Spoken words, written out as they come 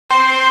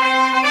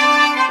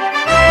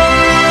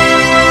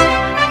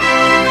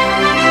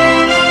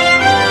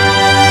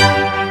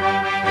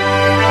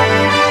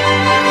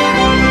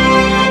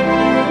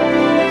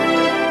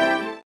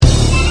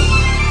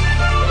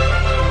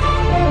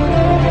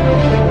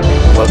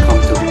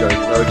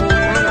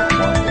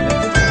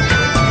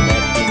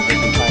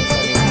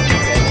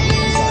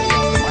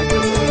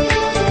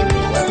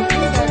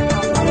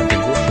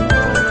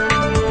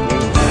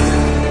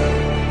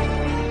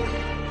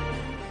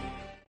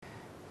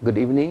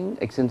evening,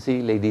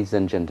 Excellency, ladies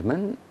and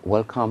gentlemen.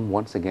 Welcome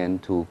once again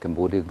to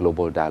Cambodia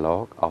Global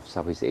Dialogue of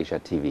Southeast Asia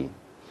TV.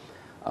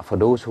 For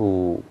those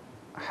who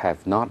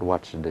have not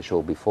watched the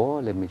show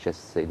before, let me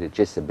just say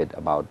just a bit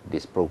about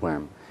this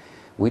program.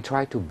 We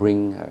try to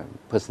bring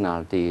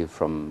personality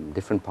from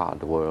different parts of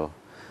the world,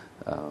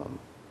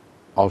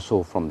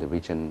 also from the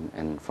region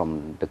and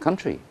from the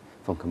country,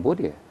 from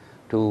Cambodia,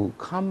 to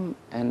come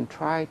and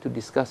try to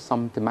discuss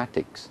some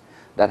thematics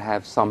that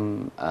have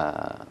some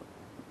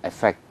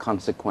effect,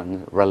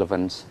 consequence,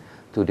 relevance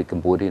to the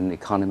Cambodian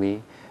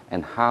economy,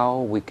 and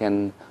how we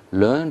can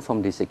learn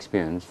from this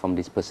experience, from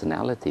this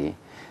personality.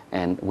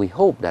 And we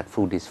hope that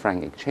through this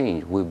frank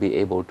exchange, we'll be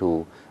able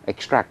to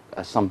extract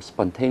some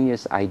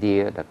spontaneous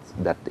idea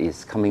that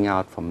is coming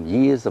out from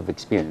years of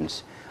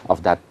experience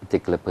of that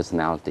particular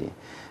personality.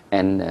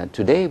 And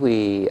today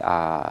we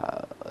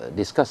are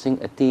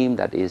discussing a theme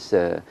that is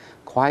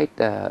quite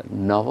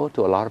novel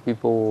to a lot of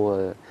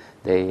people.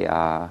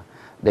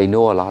 They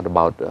know a lot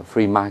about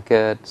free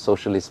market,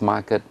 socialist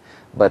market,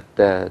 but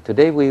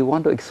today we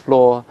want to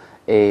explore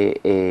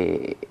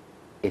a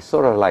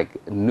sort of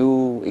like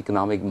new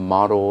economic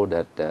model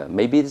that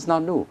maybe it's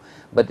not new,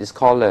 but it's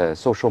called a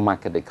social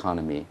market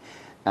economy.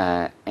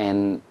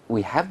 And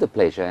we have the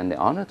pleasure and the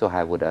honor to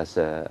have with us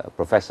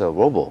Professor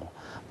Wrobel.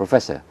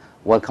 Professor,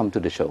 welcome to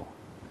the show.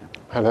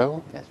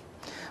 Hello. Yes.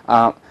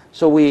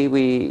 So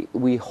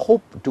we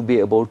hope to be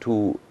able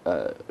to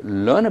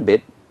learn a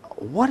bit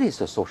what is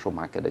the social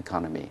market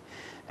economy.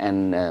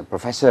 And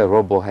Professor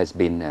Wrobel has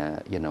been,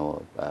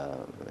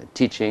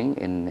 teaching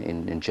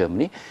in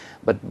Germany.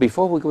 But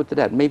before we go to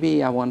that,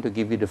 maybe I want to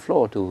give you the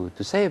floor to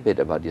say a bit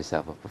about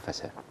yourself,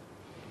 Professor.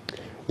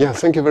 Yeah,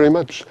 thank you very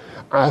much.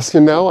 As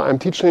you know, I'm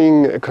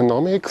teaching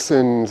economics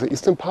in the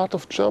eastern part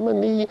of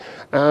Germany,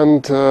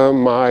 and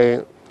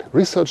my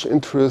research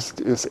interest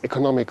is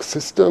economic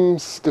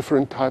systems,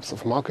 different types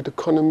of market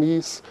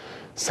economies,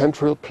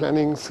 central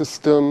planning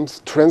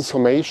systems,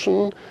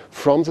 transformation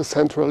from the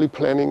centrally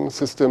planning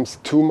systems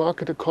to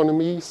market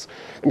economies.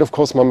 And of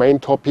course, my main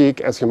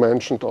topic, as you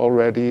mentioned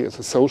already, is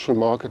a social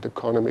market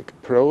economic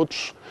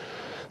approach.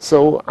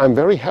 So I'm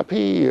very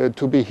happy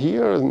to be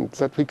here and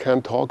that we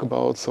can talk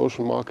about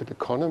social market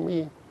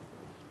economy.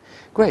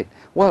 Great.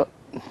 Well,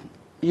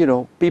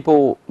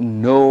 people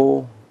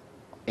know,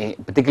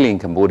 particularly in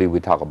Cambodia, we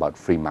talk about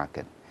free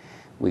market.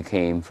 We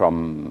came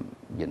from,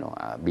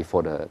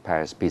 before the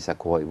Paris Peace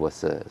Accord, it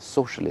was a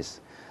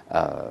socialist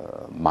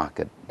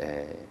market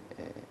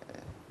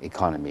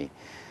economy.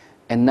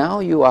 And now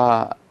you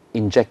are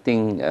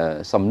injecting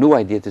some new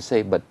idea to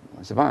say, but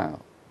Siphana,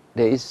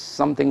 there is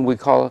something we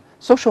call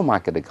social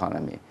market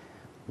economy.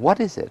 What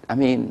is it? I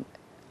mean,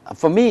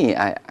 for me,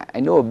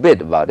 I know a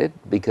bit about it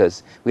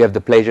because we have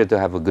the pleasure to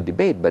have a good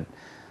debate, but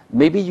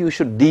maybe you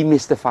should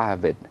demystify a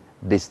bit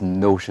this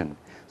notion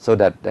so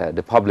that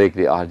the public,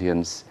 the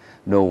audience,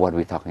 know what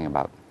we're talking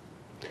about.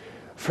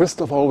 First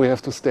of all, we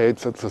have to state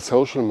that the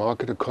social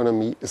market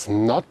economy is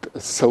not a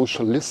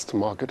socialist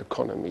market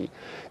economy.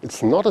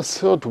 It's not a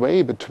third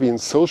way between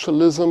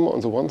socialism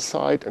on the one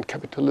side and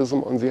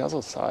capitalism on the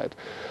other side.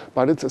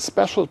 But it's a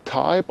special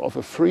type of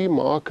a free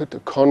market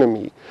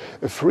economy.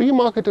 A free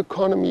market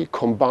economy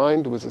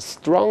combined with a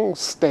strong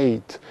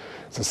state.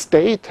 The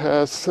state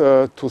has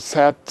to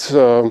set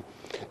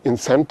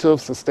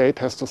incentives, the state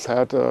has to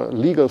set a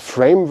legal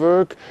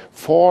framework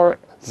for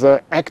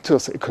the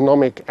actors,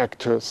 economic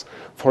actors.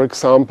 For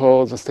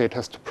example, the state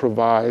has to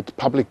provide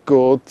public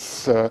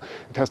goods,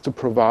 it has to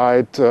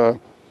provide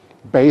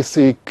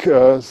basic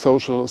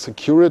social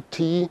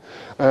security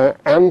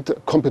and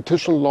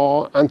competition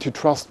law,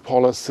 antitrust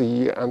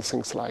policy and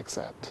things like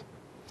that.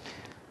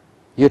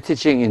 You're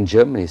teaching in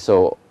Germany,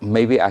 so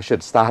maybe I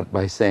should start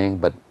by saying,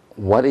 but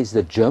what is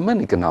the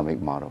German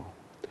economic model?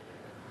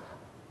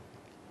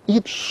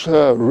 Each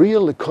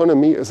real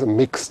economy is a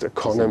mixed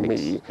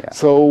economy. Yeah.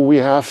 So we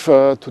have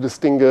to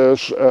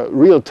distinguish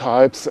real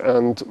types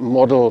and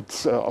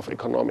models of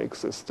economic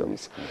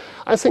systems.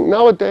 I think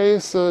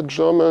nowadays the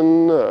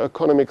German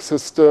economic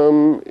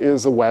system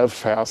is a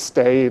welfare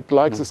state,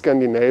 like the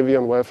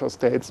Scandinavian welfare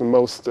states and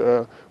most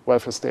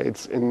welfare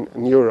states in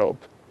Europe.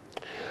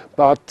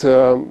 But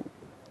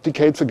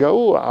decades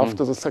ago,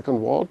 after the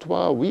Second World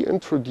War, we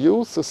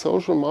introduced the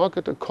social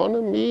market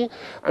economy,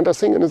 and I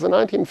think in the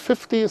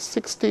 1950s,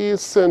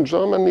 60s in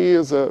Germany,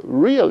 the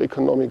real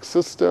economic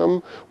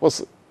system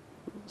was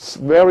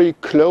very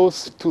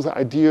close to the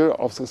idea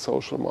of the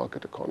social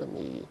market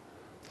economy.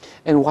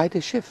 And why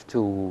the shift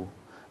to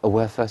a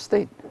welfare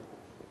state?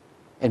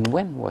 And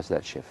when was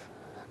that shift?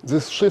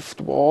 This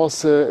shift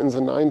was in the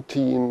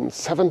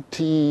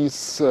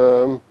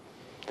 1970s,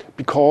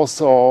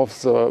 because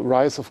of the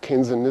rise of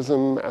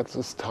Keynesianism at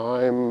this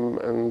time,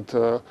 and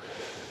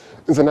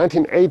in the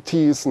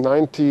 1980s,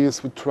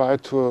 90s, we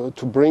tried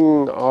to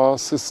bring our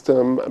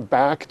system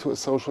back to a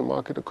social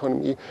market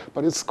economy,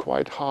 but it's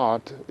quite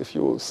hard. If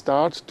you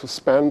start to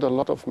spend a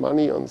lot of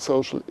money on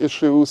social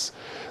issues,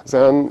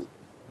 then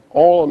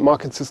all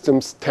market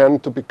systems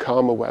tend to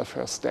become a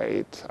welfare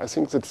state. I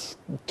think that's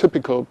a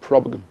typical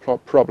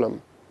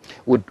problem.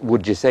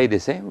 Would you say the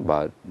same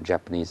about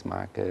Japanese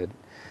market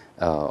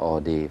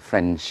or the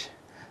French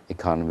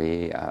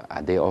economy?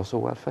 Are they also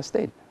welfare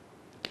state?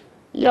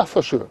 Yeah,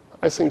 for sure.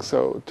 I think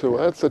so too.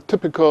 It's a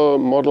typical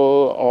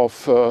model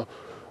of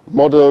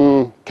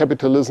modern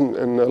capitalism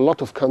in a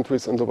lot of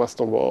countries in the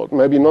Western world.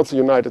 Maybe not the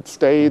United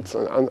States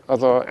and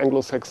other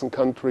Anglo-Saxon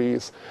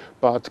countries,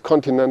 but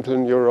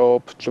continental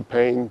Europe,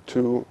 Japan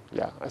too.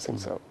 Yeah, I think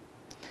so.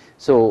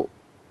 So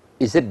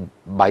is it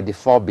by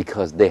default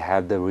because they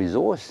have the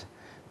resource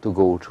to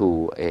go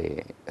to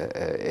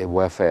a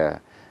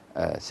welfare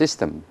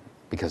system?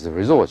 Because the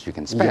resource you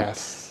can spend.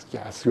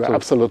 Yes, you're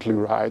absolutely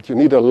right. You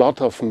need a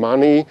lot of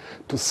money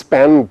to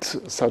spend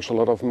such a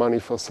lot of money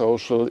for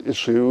social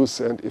issues,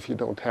 and if you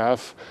don't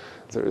have,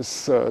 there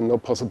is no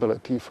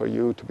possibility for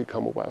you to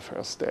become a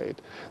welfare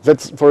state.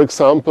 That's, for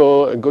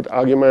example, a good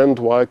argument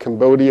why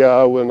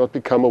Cambodia will not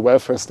become a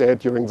welfare state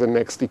during the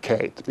next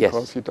decade,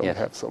 because you don't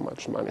have so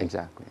much money.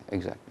 Exactly.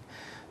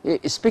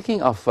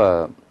 Speaking of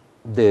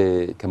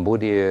the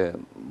Cambodia,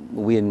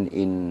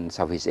 in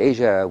Southeast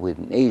Asia,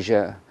 within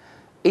Asia,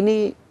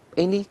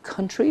 any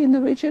country in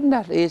the region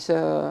that is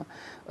sort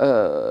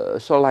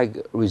of like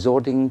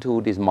resorting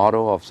to this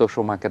model of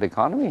social market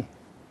economy?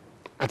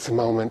 At the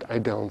moment, I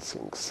don't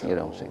think so. You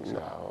don't think so?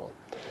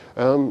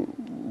 No.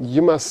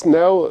 You must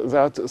know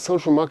that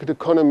social market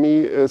economy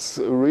is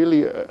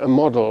really a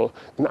model,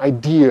 an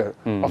idea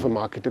of a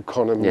market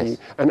economy. Yes.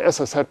 And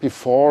as I said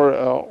before,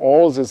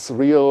 all these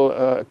real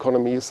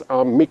economies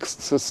are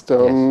mixed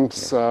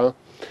systems. Yes.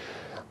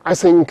 I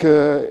think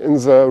in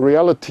the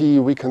reality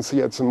we can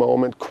see at the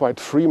moment quite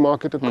free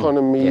market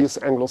economies,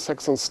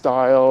 Anglo-Saxon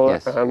style,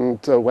 and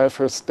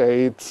welfare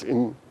states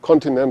in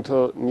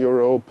continental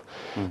Europe,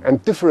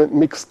 and different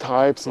mixed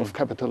types of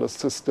capitalist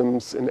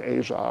systems in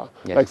Asia,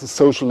 like the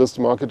socialist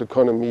market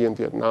economy in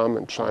Vietnam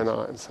and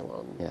China and so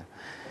on. Yeah.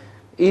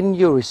 In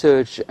your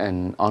research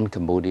and on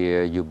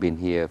Cambodia, you've been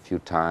here a few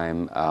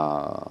times.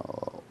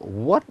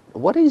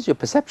 What is your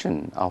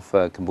perception of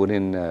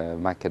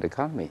Cambodian market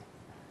economy?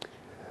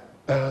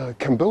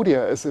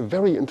 Cambodia is a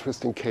very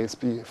interesting case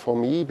for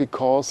me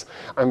because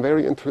I'm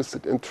very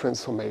interested in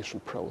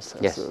transformation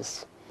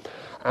processes.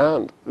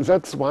 And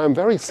that's why I'm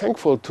very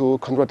thankful to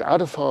Konrad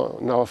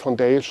Adenauer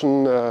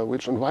Foundation,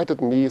 which invited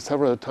me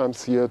several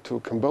times here to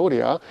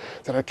Cambodia,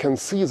 that I can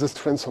see this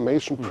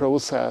transformation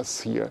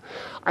process here.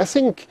 I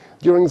think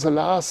during the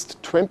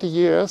last 20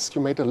 years,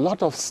 you made a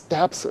lot of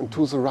steps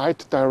into the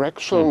right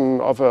direction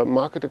of a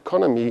market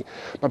economy.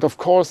 But of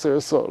course,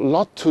 there's a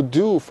lot to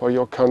do for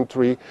your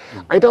country.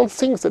 I don't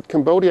think that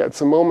Cambodia at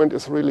the moment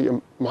is really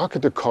a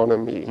market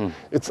economy.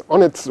 It's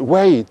on its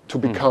way to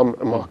become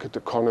a market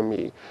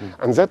economy.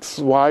 And that's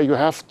why you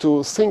have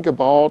to think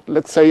about,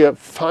 let's say, a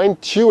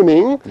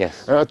fine-tuning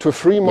to a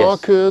free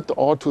market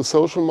or to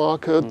social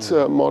market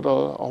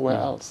model or where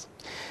else.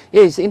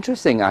 Yeah, it's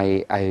interesting.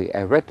 I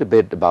read a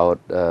bit about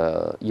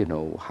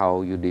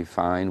how you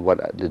define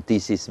what the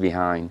thesis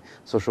behind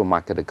social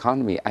market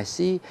economy. I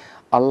see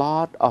a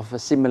lot of a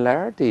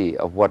similarity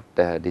of what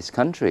this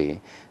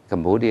country,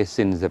 Cambodia,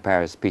 since the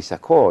Paris Peace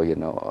Accord,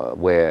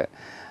 where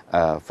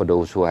for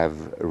those who have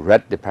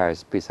read the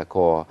Paris Peace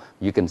Accord,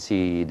 you can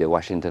see the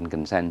Washington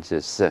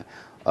Consensus,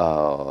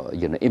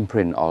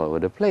 imprint all over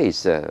the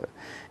place.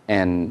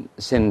 And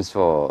since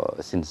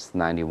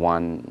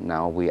 91,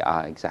 now we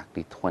are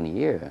exactly 20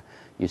 years.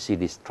 You see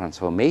this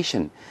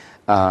transformation.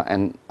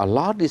 And a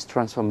lot of this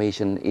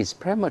transformation is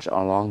pretty much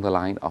along the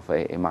line of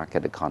a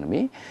market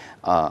economy.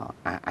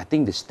 I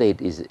think the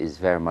state is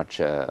very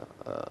much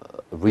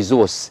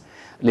resource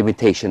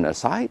limitation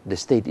aside. The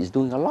state is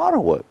doing a lot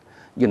of work,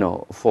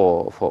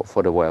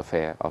 for the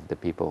welfare of the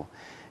people.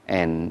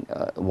 And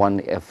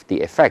one of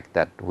the effect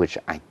which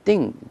I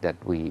think that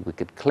we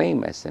could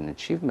claim as an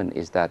achievement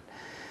is that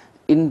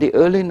in the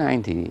early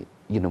 90s,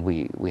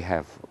 we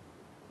have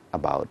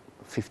about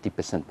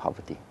 50%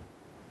 poverty.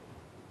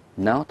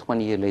 Now,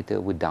 20 years later,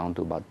 we're down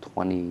to about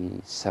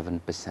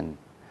 27%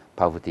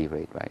 poverty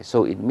rate, right?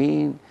 So it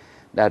means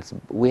that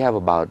we have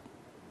about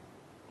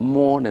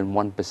more than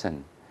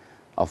 1%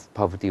 of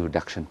poverty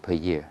reduction per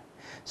year.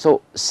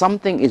 So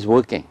something is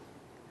working,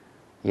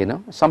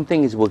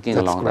 something is working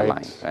along the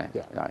line, right?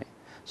 Right.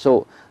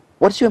 So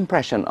what's your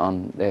impression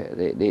on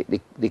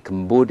the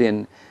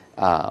Cambodian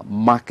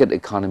market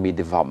economy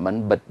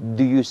development, but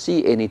do you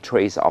see any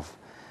trace of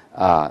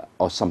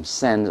or some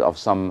sense of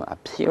some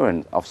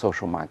appearance of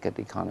social market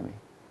economy?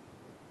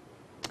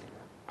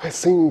 I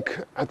think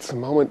at the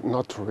moment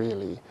not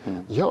really.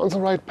 You're on the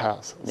right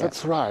path,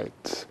 that's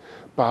right.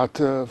 But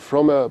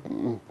from a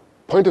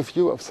point of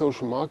view of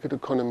social market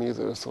economy,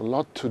 there's a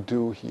lot to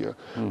do here.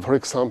 For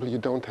example, you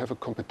don't have a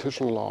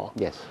competition law,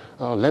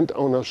 land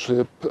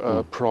ownership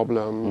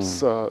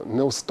problems,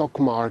 no stock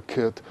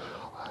market.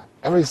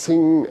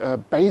 Everything,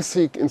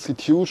 basic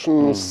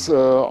institutions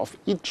of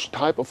each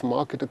type of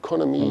market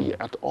economy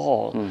at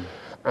all.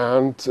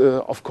 And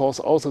of course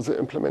also the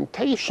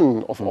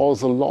implementation of all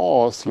the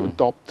laws you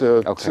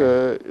adopted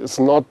is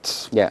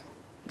not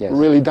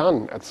really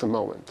done at the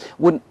moment.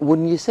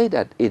 Wouldn't you say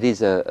that it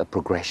is a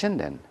progression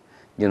then?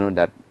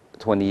 That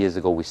 20 years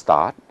ago we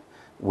start.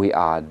 We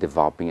are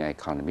developing an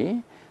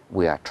economy.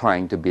 We are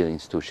trying to build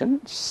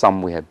institutions.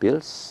 Some we have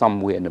built,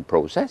 some we are in the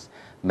process.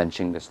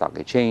 Mentioning the stock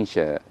exchange,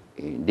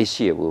 this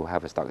year we will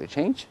have a stock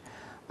exchange.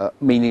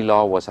 Mini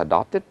law was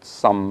adopted.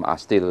 Some are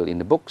still in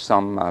the book,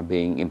 some are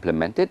being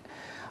implemented.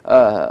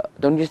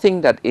 Don't you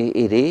think that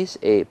it is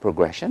a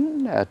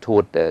progression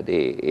toward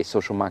a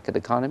social market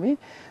economy?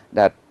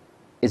 That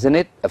isn't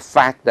it a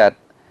fact that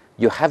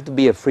you have to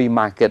be a free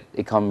market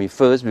economy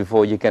first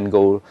before you can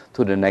go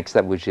to the next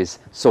step, which is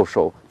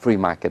social free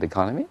market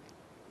economy?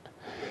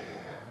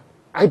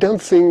 I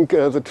don't think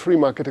that free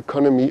market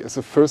economy is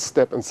the first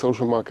step and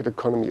social market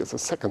economy is the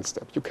second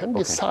step. You can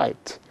decide.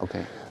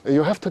 Okay.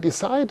 You have to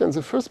decide in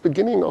the first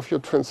beginning of your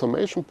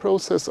transformation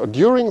process or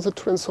during the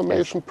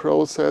transformation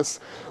process,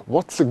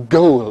 what's the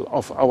goal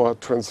of our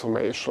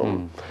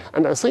transformation.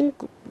 And I think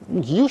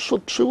you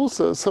should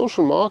choose a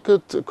social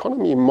market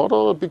economy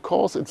model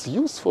because it's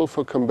useful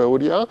for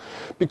Cambodia,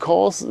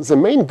 because the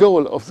main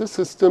goal of this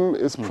system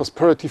is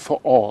prosperity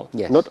for all.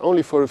 Not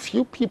only for a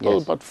few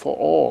people, but for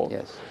all.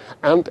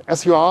 And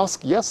as you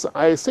ask, yes,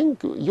 I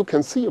think you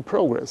can see a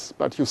progress,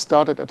 but you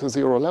started at a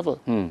zero level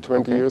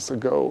 20 years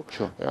ago.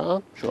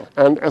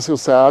 And as you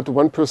said,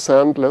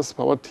 1% less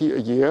poverty a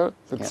year,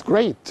 that's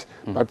great.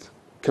 But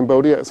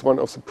Cambodia is one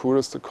of the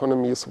poorest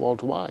economies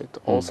worldwide,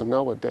 also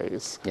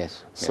nowadays.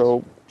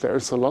 So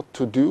there's a lot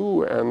to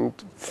do, and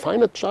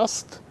find it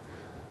just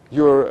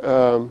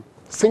your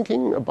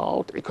thinking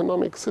about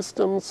economic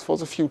systems for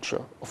the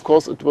future. Of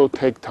course, it will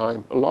take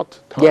time, a lot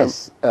time.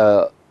 Yes.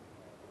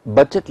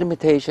 Budget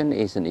limitation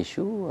is an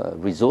issue,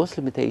 resource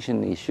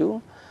limitation issue,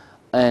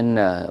 and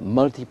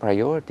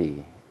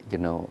multi-priority, you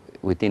know,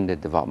 within the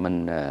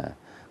development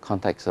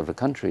context of the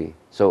country.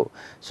 So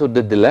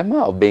the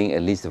dilemma of being a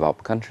least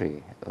developed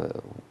country,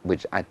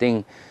 which I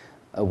think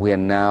we are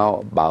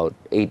now about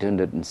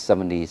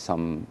 $870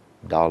 some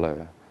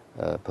per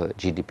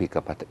GDP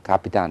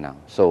capita now.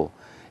 So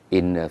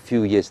in a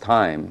few years'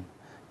 time,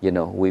 you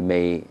know, we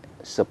may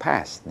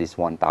surpass this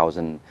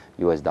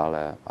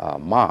 $1,000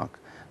 mark,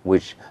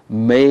 which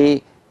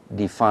may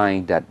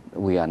define that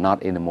we are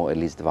not in a more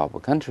least developed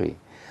country.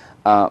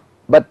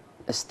 But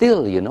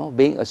still, you know,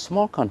 being a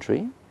small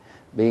country,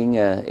 being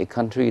a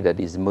country that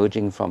is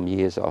emerging from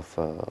years of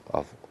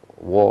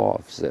war,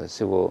 of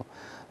civil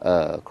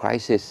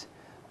crisis,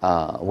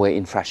 where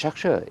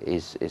infrastructure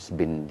is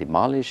been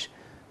demolished,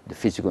 the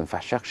physical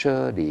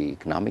infrastructure, the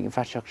economic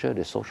infrastructure,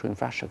 the social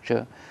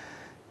infrastructure.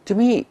 To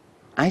me,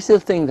 I still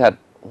think that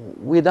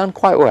we've done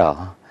quite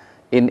well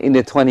in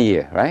the 20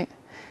 years, right?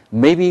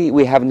 Maybe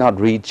we have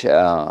not reached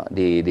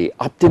the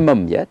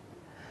optimum yet,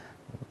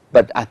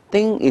 but I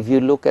think if you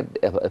look at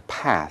a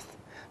path,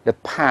 the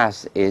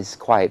path is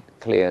quite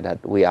clear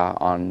that we are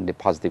on the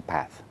positive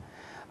path.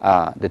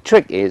 The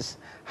trick is,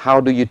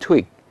 how do you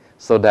tweak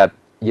so that,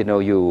 you know,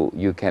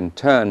 you can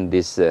turn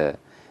this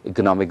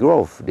economic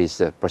growth,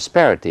 this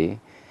prosperity,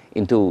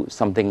 into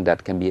something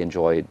that can be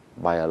enjoyed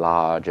by a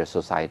larger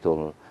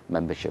societal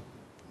membership.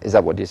 Is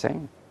that what you're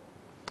saying?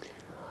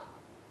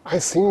 I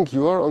think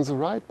you are on the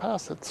right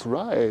path, that's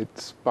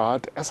right.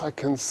 But as I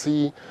can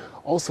see,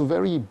 also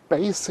very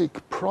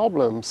basic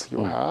problems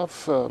you have,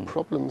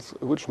 problems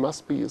which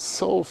must be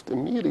solved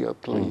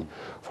immediately.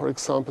 For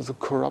example, the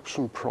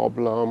corruption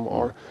problem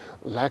or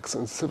lacks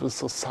in civil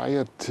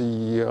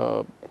society,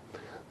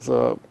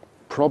 the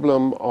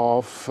problem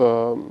of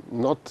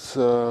not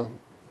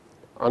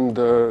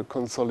under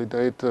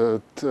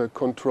consolidated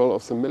control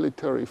of the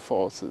military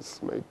forces,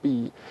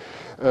 maybe.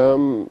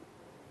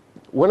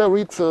 When I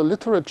read the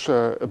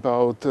literature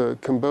about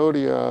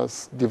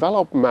Cambodia's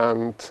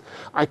development,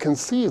 I can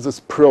see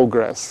this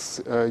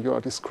progress you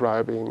are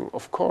describing,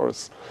 of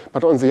course.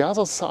 But on the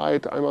other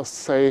side, I must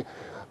say,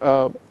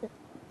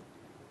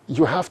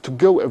 you have to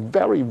go a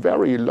very,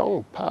 very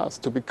long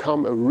path to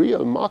become a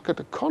real market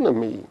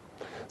economy.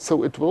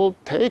 So it will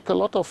take a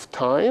lot of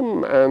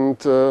time,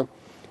 and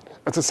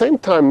at the same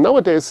time,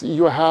 nowadays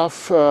you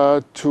have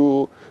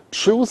to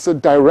choose the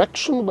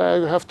direction where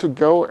you have to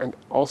go, and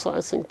also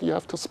I think you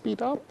have to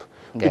speed up.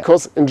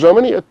 Because in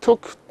Germany it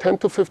took 10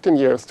 to 15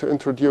 years to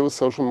introduce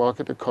social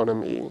market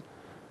economy.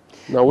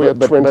 Now we are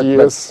 20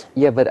 years.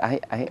 But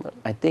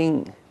I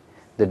think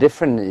the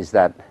difference is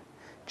that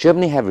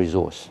Germany have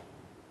resource.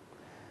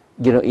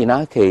 You know, in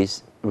our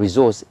case,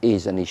 resource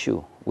is an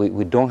issue.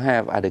 We don't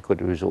have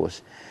adequate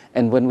resource.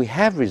 And when we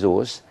have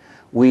resource,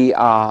 we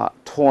are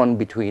torn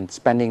between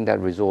spending that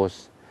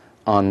resource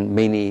on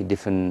many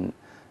different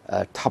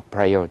top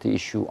priority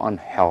issue, on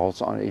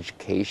health, on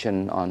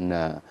education,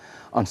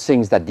 on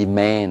things that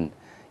demand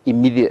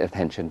immediate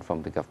attention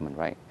from the government,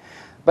 right?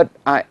 But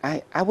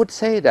I would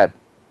say that,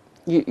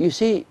 you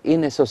see,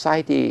 in a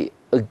society,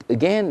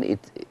 again,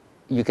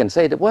 you can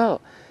say that,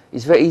 well,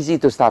 it's very easy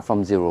to start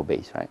from zero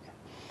base, right?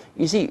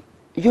 You see,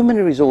 human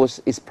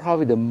resource is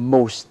probably the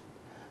most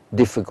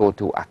difficult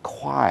to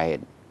acquire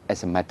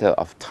as a matter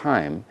of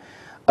time,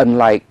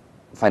 unlike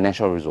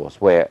financial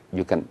resource, where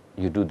you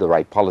do the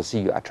right policy,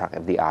 you attract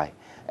FDI.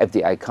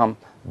 FDI come,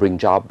 bring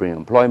job, bring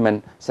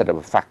employment, set up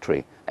a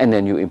factory. and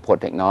then you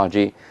import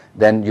technology,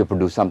 then you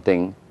produce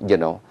something, you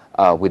know,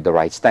 with the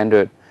right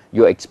standard,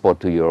 you export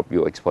to Europe,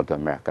 you export to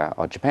America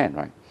or Japan,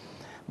 right?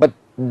 But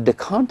the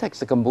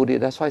context of Cambodia,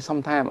 that's why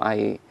sometimes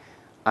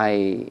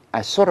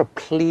I sort of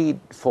plead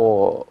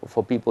for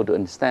people to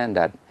understand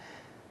that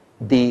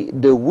the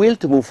will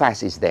to move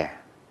fast is there.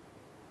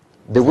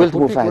 The will to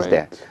move fast is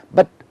there.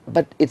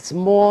 But it's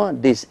more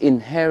this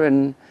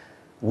inherent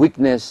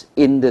weakness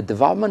in the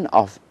development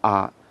of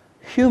our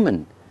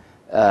human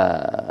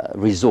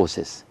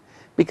resources.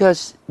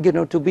 Because, you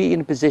know, to be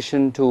in a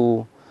position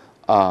to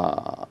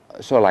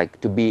sort of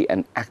like to be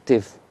an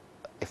active,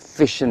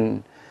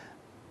 efficient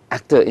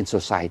actor in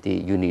society,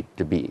 you need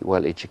to be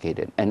well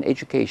educated. And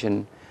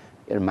education,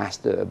 a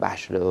master, a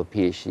bachelor, or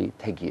PhD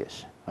take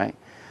years, right?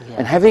 Yeah.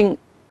 And having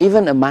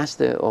even a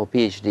master or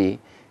PhD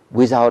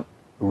without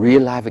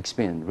real life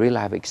experience, real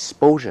life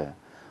exposure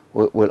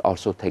will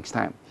also take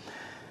time.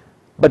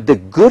 But the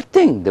good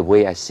thing, the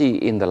way I see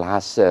in the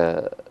last,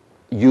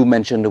 you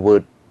mentioned the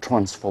word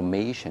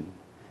transformation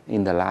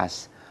in the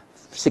last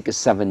 6 or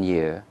 7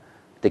 years,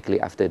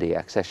 particularly after the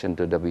accession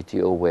to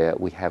WTO, where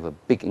we have a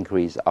big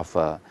increase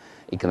of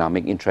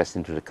economic interest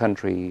into the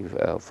country,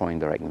 foreign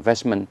direct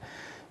investment.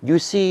 You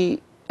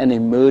see an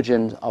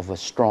emergence of a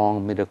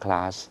strong middle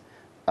class,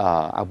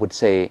 I would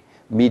say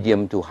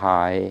medium to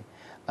high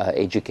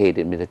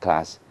educated middle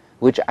class,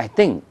 which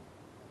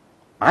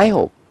I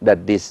hope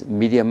that this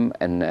medium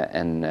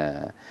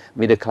and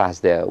middle class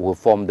there will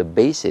form the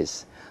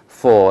basis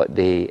for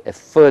the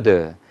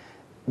further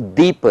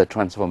deeper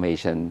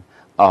transformation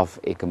of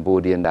a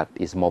Cambodian that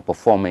is more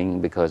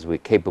performing because we're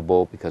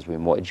capable, because we're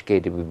more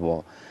educated,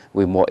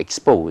 we're more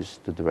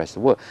exposed to the rest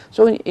of the world.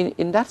 So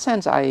in that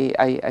sense,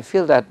 I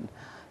feel that,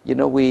 you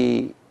know,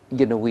 we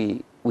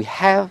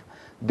have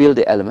built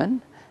the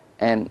element,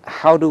 and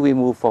how do we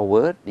move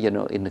forward, you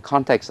know, in the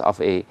context of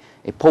a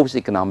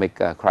post-economic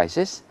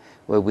crisis,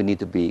 where we need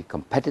to be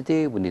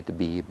competitive, we need to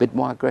be a bit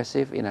more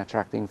aggressive in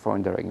attracting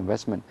foreign direct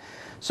investment.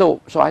 So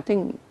I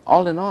think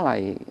all in all,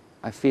 I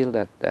feel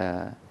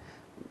that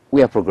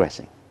we are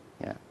progressing.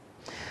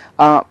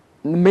 Yeah.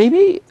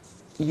 Maybe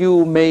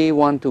you may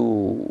want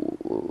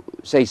to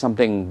say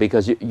something,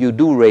 because you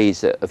do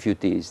raise a few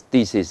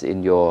theses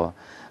in your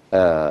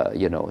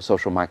you know,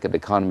 social market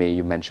economy.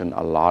 You mentioned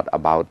a lot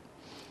about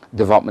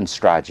development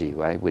strategy,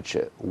 right?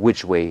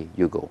 Which way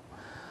you go,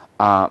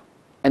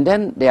 and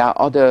then there are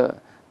other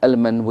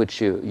elements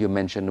which you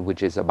mentioned,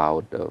 which is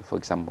about, for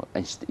example,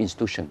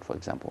 institution. For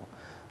example,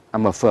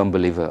 I'm a firm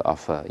believer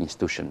of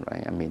institution,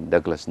 right? I mean,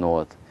 Douglas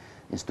North,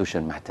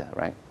 institution matter,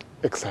 right?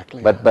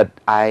 Exactly. But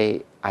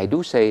I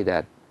do say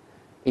that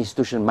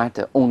institution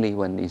matter only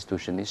when the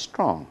institution is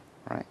strong,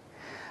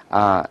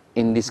 right?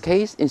 In this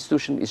case,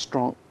 institution is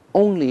strong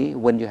only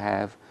when you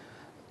have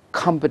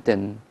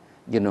competent,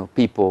 you know,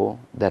 people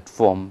that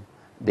form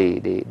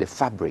the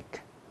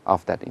fabric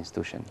of that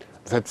institution.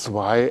 That's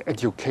why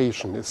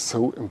education is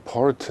so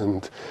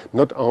important.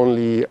 Not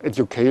only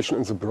education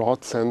in the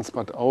broad sense,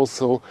 but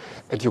also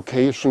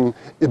education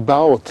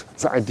about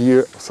the idea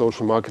of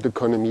social market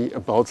economy,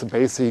 about the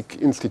basic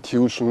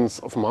institutions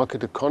of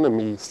market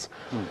economies.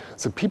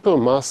 The people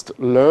must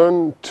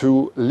learn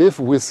to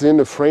live within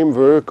a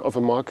framework of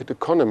a market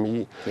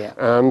economy. Yeah.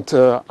 And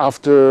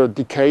after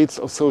decades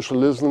of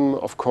socialism,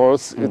 of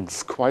course,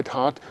 it's quite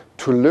hard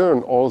to learn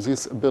all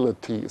these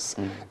abilities.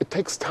 It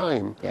takes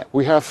time. Yeah.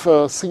 We have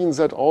seen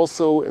that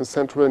also in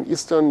Central and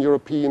Eastern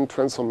European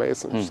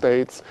transformation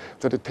states,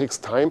 that it takes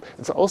time.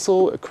 It's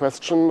also a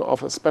question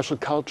of a special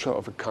culture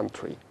of a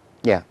country.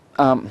 Yeah.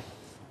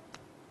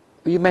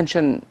 You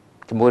mentioned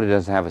Cambodia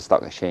doesn't have a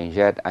stock exchange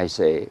yet. I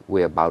say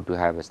we're about to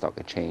have a stock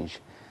exchange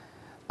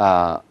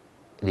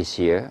this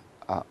year.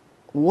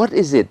 What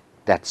is it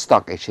that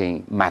stock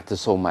exchange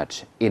matters so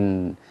much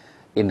in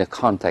the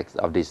context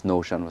of this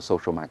notion of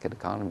social market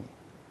economy?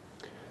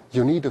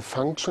 You need a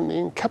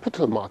functioning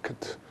capital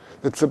market.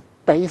 That's a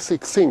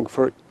basic thing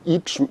for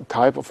each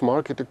type of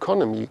market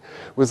economy.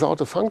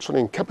 Without a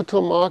functioning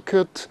capital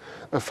market,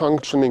 a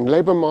functioning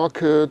labor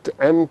market,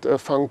 and a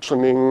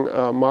functioning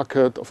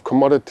market of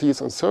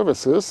commodities and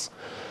services,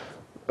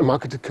 a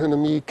market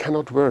economy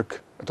cannot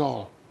work at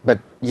all. But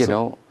you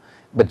know,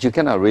 but you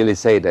cannot really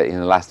say that in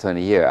the last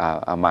 20 years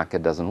our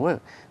market doesn't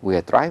work. We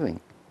are thriving.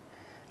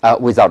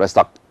 Without a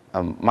stock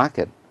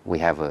market, we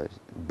have a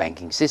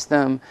banking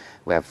system,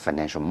 we have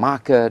financial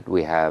market,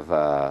 we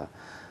have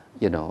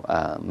you know,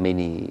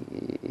 many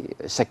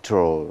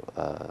sectoral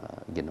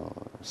you know,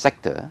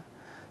 sector,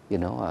 you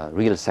know,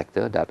 real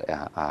sector that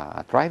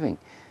are thriving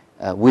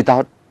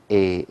without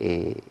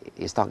a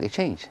stock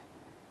exchange.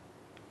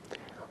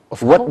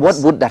 What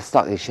would that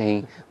stock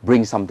exchange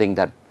bring something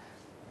that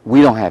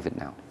we don't have it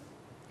now?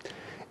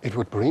 It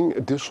would bring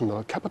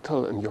additional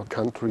capital in your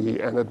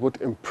country, and it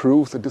would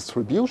improve the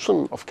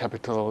distribution of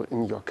capital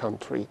in your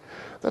country.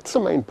 That's the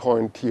main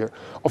point here.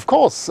 Of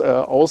course,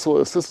 also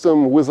a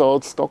system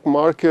without stock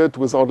market,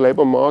 without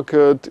labor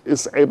market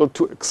is able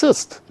to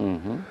exist.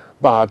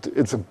 But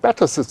it's a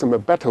better system, a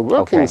better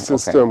working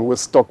system with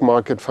stock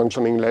market,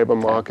 functioning labor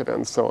market,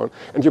 and so on.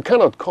 And you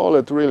cannot call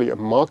it really a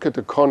market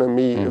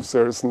economy if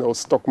there is no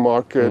stock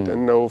market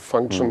and no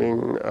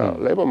functioning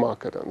labor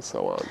market and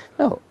so on.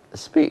 No,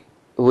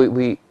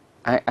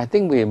 I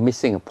think we're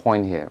missing a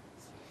point here.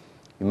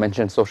 You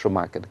mentioned social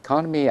market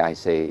economy, I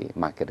say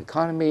market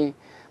economy,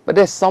 but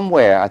there's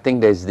somewhere, I think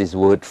there's this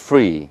word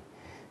free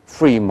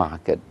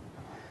market.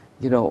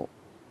 You know,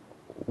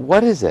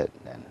 what is it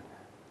then?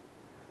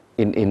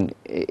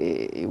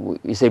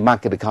 You say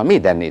market economy,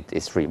 then it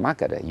is free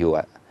market. You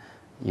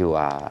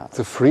are.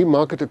 The free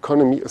market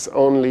economy is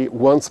only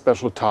one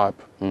special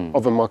type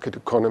of a market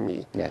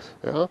economy. Yes.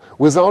 Yeah?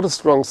 Without a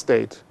strong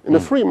state. In a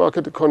free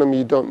market economy,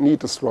 you don't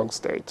need a strong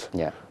state.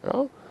 Yeah.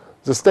 Yeah?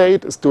 The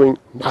state is doing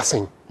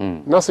nothing.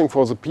 Nothing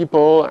for the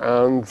people,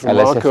 and the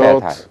market. Laissez-faire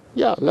type.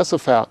 Yeah,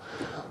 laissez-faire.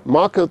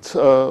 Market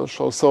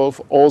shall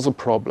solve all the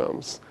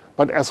problems.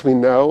 But as we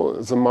know,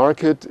 the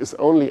market is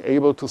only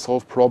able to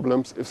solve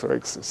problems if there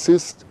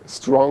exists a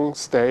strong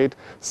state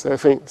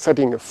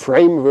setting a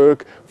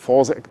framework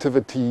for the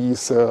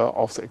activities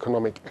of the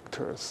economic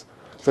actors.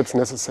 That's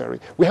necessary.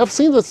 We have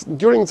seen this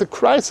during the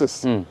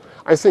crisis.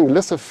 I think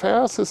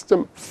laissez-faire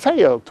system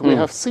failed. We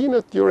have seen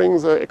it during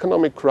the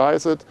economic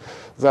crisis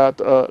that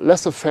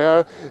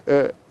laissez-faire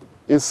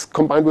is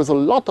combined with a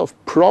lot of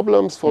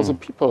problems for the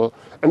people.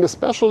 And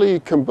especially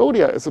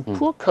Cambodia is a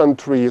poor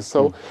country.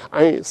 So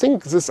I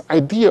think this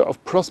idea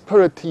of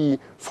prosperity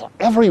for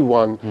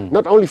everyone,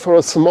 not only for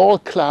a small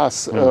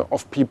class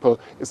of people,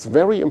 is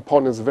very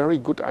important. It's a very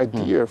good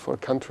idea for a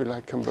country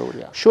like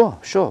Cambodia. Sure.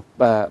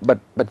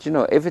 But you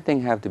know,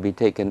 everything have to be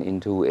taken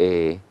into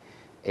a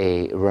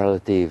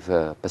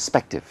relative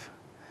perspective.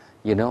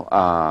 You know,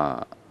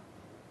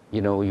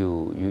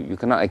 you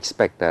cannot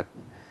expect that,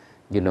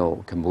 you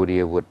know,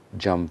 Cambodia would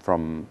jump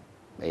from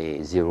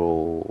a 0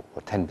 or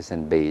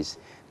 10% base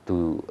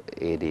to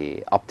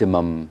the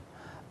optimum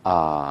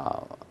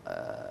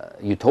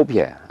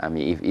utopia. I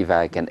mean, if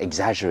I can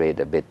exaggerate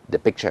a bit the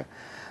picture,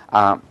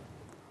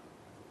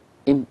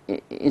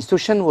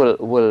 institution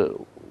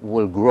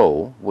will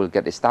grow, will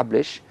get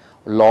established,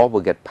 law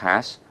will get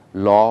passed,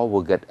 law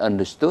will get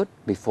understood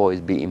before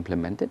it's be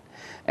implemented.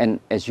 And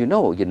as you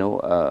know,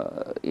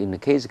 in the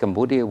case of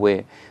Cambodia,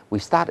 where we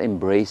start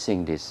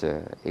embracing this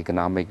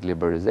economic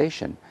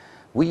liberalization,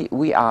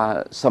 we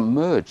are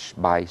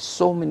submerged by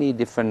so many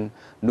different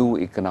new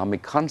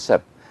economic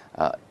concepts,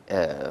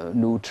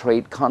 new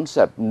trade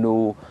concept,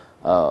 new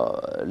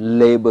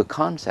labor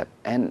concept,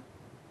 and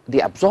the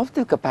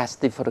absorptive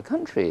capacity for the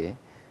country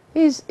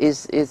is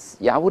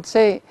I would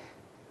say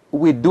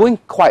we're doing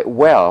quite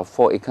well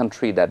for a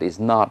country that is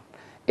not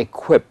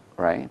equipped,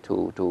 right,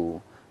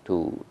 to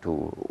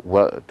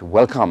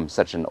welcome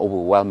such an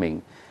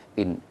overwhelming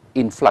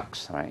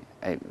influx, right?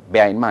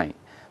 Bear in mind,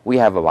 we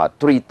have about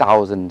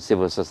 3,000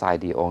 civil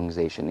society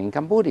organizations in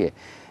Cambodia.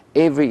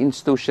 Every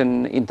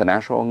institution,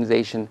 international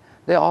organization,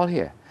 they're all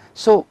here.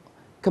 So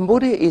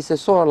Cambodia is a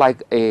sort of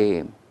like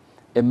a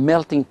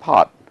melting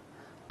pot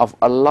of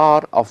a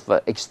lot of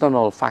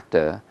external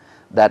factors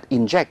that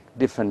inject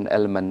different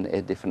element,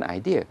 a different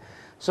idea.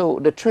 So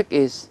the trick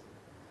is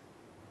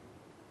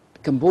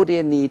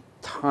Cambodia needs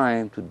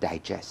time to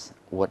digest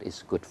what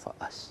is good for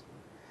us.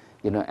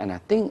 And I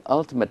think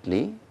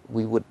ultimately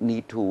we would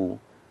need to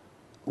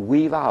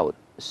weave out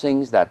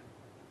things that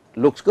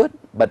looks good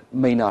but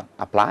may not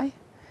apply,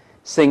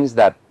 things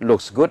that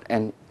looks good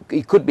and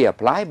it could be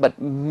applied but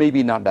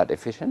maybe not that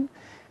efficient,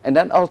 and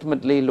then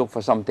ultimately look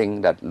for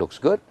something that looks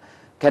good,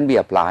 can be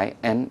applied,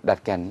 and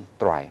that can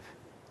thrive.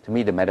 To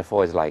me, the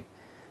metaphor is like,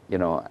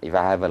 if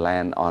I have a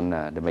land on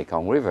the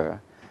Mekong River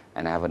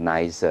and I have a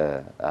nice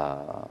sort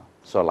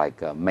of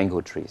like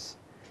mango trees,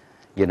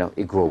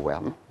 it grow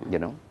well,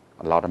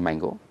 a lot of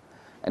mango,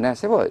 and I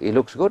say, well, it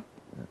looks good,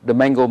 the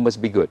mango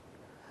must be good,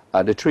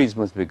 the trees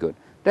must be good.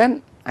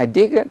 Then I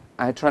dig it,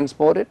 I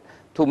transport it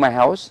to my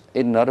house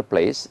in another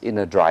place in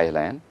a dry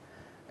land,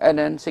 and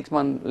then 6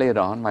 months later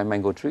on, my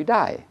mango tree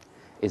die.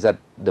 Is that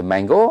the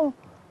mango,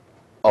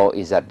 or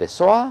is that the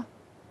soil,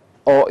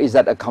 or is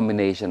that a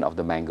combination of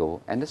the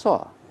mango and the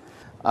soil?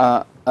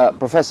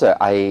 Professor,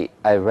 I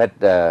read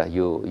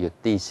your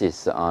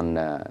thesis on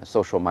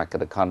social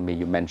market economy.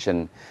 You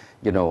mentioned,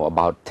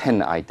 about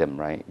 10 items,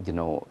 right?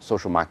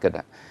 Social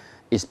market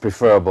is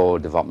preferable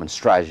development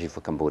strategy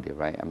for Cambodia,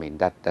 right? I mean,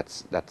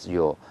 that's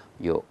your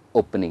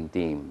opening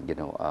theme.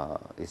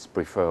 It's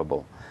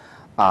preferable.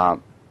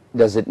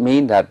 Does it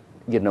mean that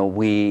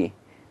we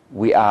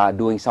are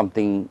doing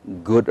something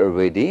good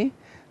already,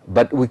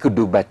 but we could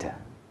do better?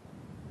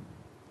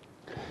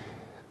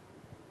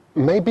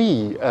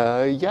 Maybe,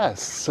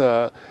 yes.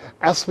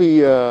 As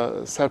we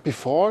said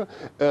before,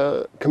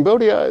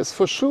 Cambodia is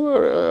for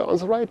sure on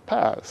the right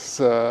path,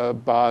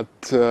 but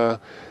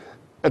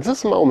At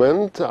this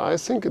moment, I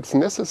think it's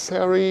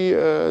necessary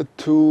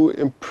to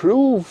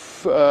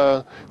improve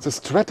the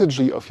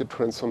strategy of your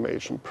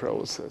transformation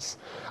process.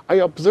 I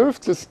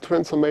observed this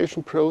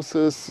transformation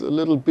process a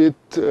little bit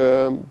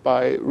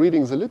by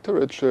reading the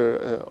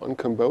literature on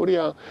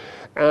Cambodia.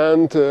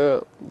 And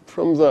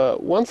from the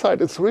one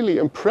side, it's really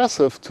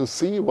impressive to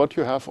see what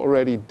you have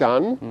already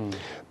done.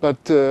 But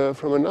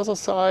from another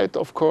side,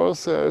 of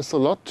course, there's a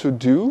lot to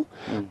do.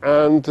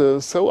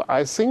 And so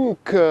I think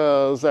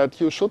that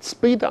you should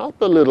speed up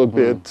a little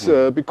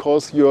bit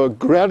because your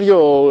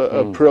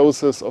gradual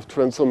process of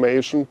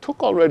transformation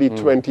took already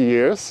 20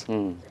 years.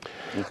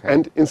 Okay.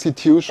 And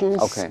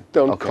institutions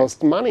don't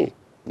cost money.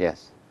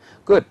 Yes,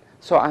 good.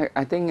 So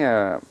I think,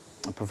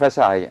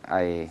 Professor,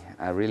 I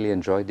really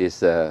enjoyed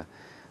this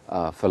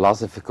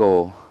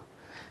philosophical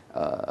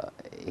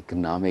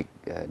economic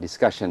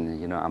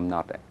discussion. You know, I'm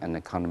not an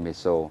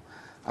economist, so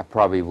I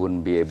probably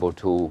wouldn't be able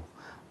to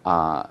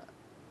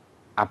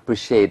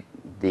appreciate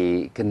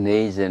the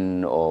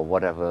Keynesian or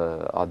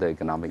whatever other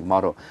economic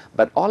model.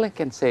 But all I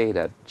can say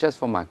that just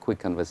from my quick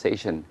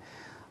conversation,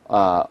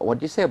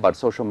 what you say about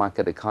social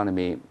market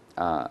economy,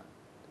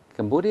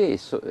 Cambodia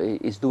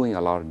is doing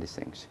a lot of these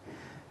things.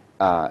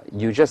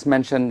 You just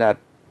mentioned that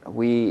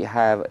we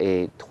have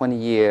a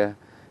 20-year,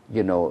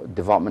 you know,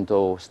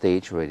 developmental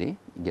stage already.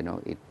 You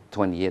know,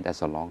 20 years,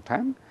 that's a long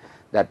time.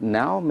 That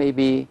now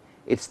maybe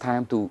it's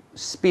time to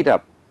speed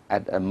up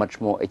at a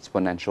much more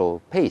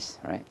exponential pace,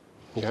 right?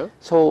 Yeah.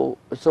 So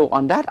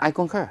on that, I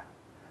concur.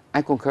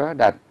 I concur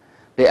that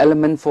the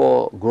element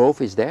for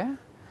growth is there.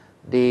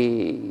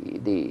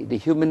 The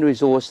human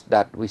resource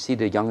that we see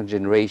the younger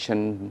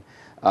generation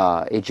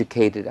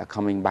educated are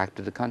coming back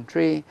to the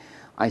country.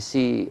 I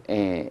see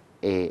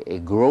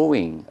a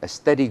growing, a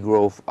steady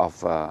growth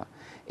of a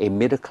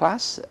middle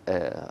class,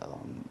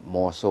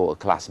 more so a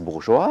class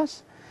bourgeois.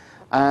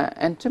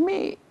 And to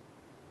me,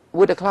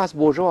 with the class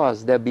bourgeois,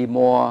 there'll be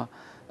more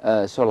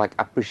sort of like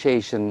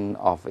appreciation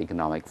of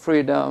economic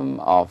freedom,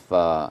 of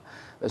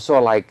sort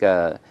of like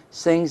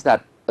things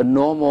that a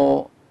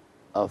normal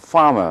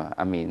farmer,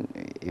 I mean,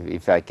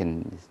 if I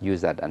can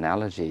use that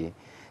analogy,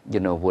 you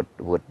know,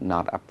 would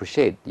not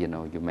appreciate. You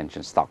know, you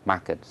mentioned stock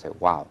market, say,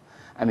 wow.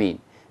 I mean,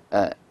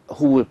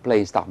 who will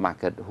play stock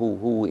market, who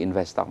will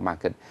invest stock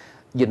market?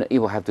 You know, it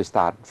will have to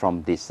start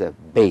from this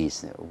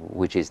base,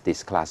 which is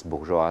this class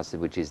bourgeois,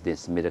 which is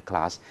this middle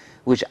class,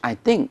 which I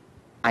think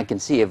I can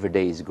see every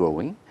day is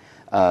growing,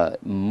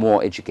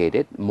 more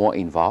educated, more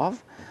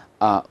involved,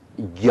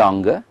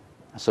 younger.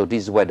 So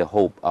this is where the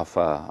hope of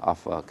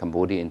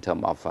Cambodia in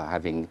terms of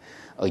having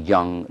a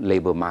young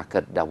labor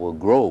market that will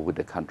grow with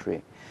the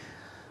country.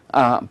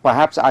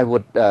 Perhaps I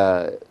would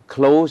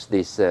close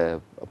this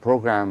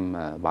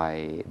program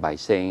by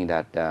saying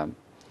that,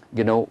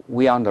 you know,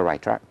 we are on the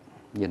right track.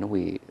 You know,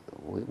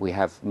 we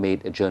have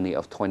made a journey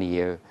of 20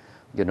 years,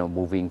 you know,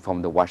 moving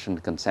from the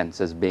Washington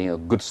Consensus, being a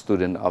good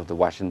student of the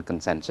Washington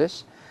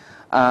Consensus.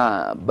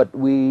 But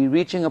we're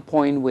reaching a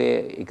point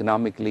where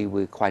economically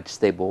we're quite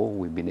stable.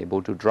 We've been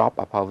able to drop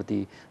our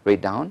poverty rate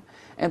down,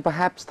 and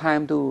perhaps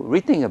time to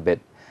rethink a bit.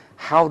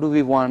 How do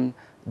we want,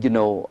 you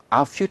know,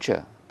 our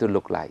future to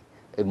look like?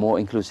 A more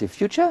inclusive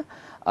future,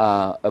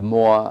 a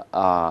more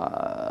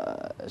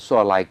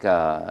sort of like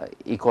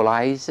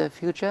equalized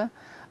future,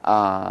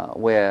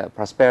 where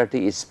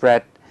prosperity is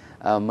spread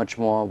much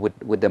more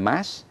with the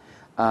mass.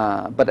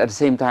 But at the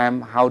same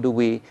time, how do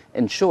we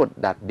ensure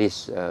that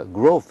this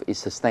growth is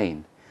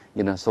sustained,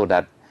 you know, so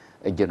that,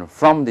 you know,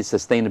 from the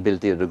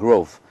sustainability of the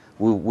growth,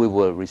 we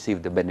will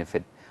receive the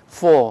benefit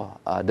for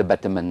the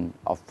betterment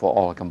for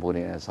all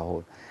Cambodia as a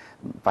whole.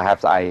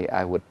 Perhaps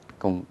I would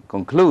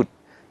conclude,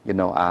 you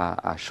know,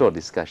 our short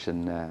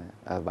discussion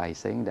by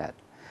saying that.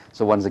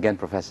 So once again,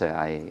 Professor,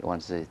 I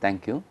want to say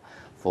thank you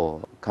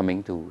for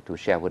coming to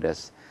share with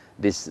us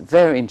this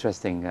very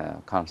interesting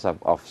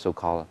concept of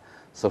so-called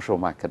social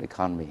market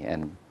economy,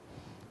 and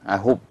I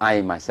hope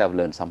I myself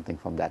learned something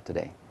from that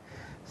today.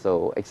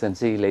 So,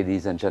 Excellency,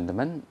 ladies and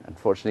gentlemen,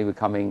 unfortunately we're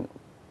coming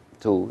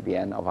to the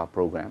end of our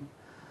program.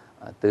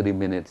 30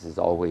 minutes is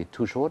always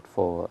too short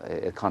for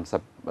a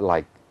concept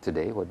like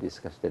today, what we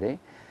discussed today.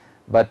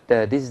 But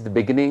this is the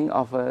beginning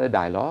of a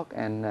dialogue,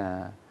 and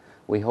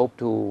we hope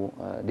to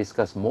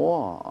discuss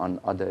more on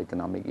other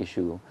economic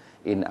issues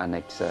in our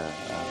next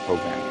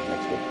program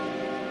next week.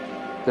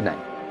 Good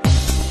night.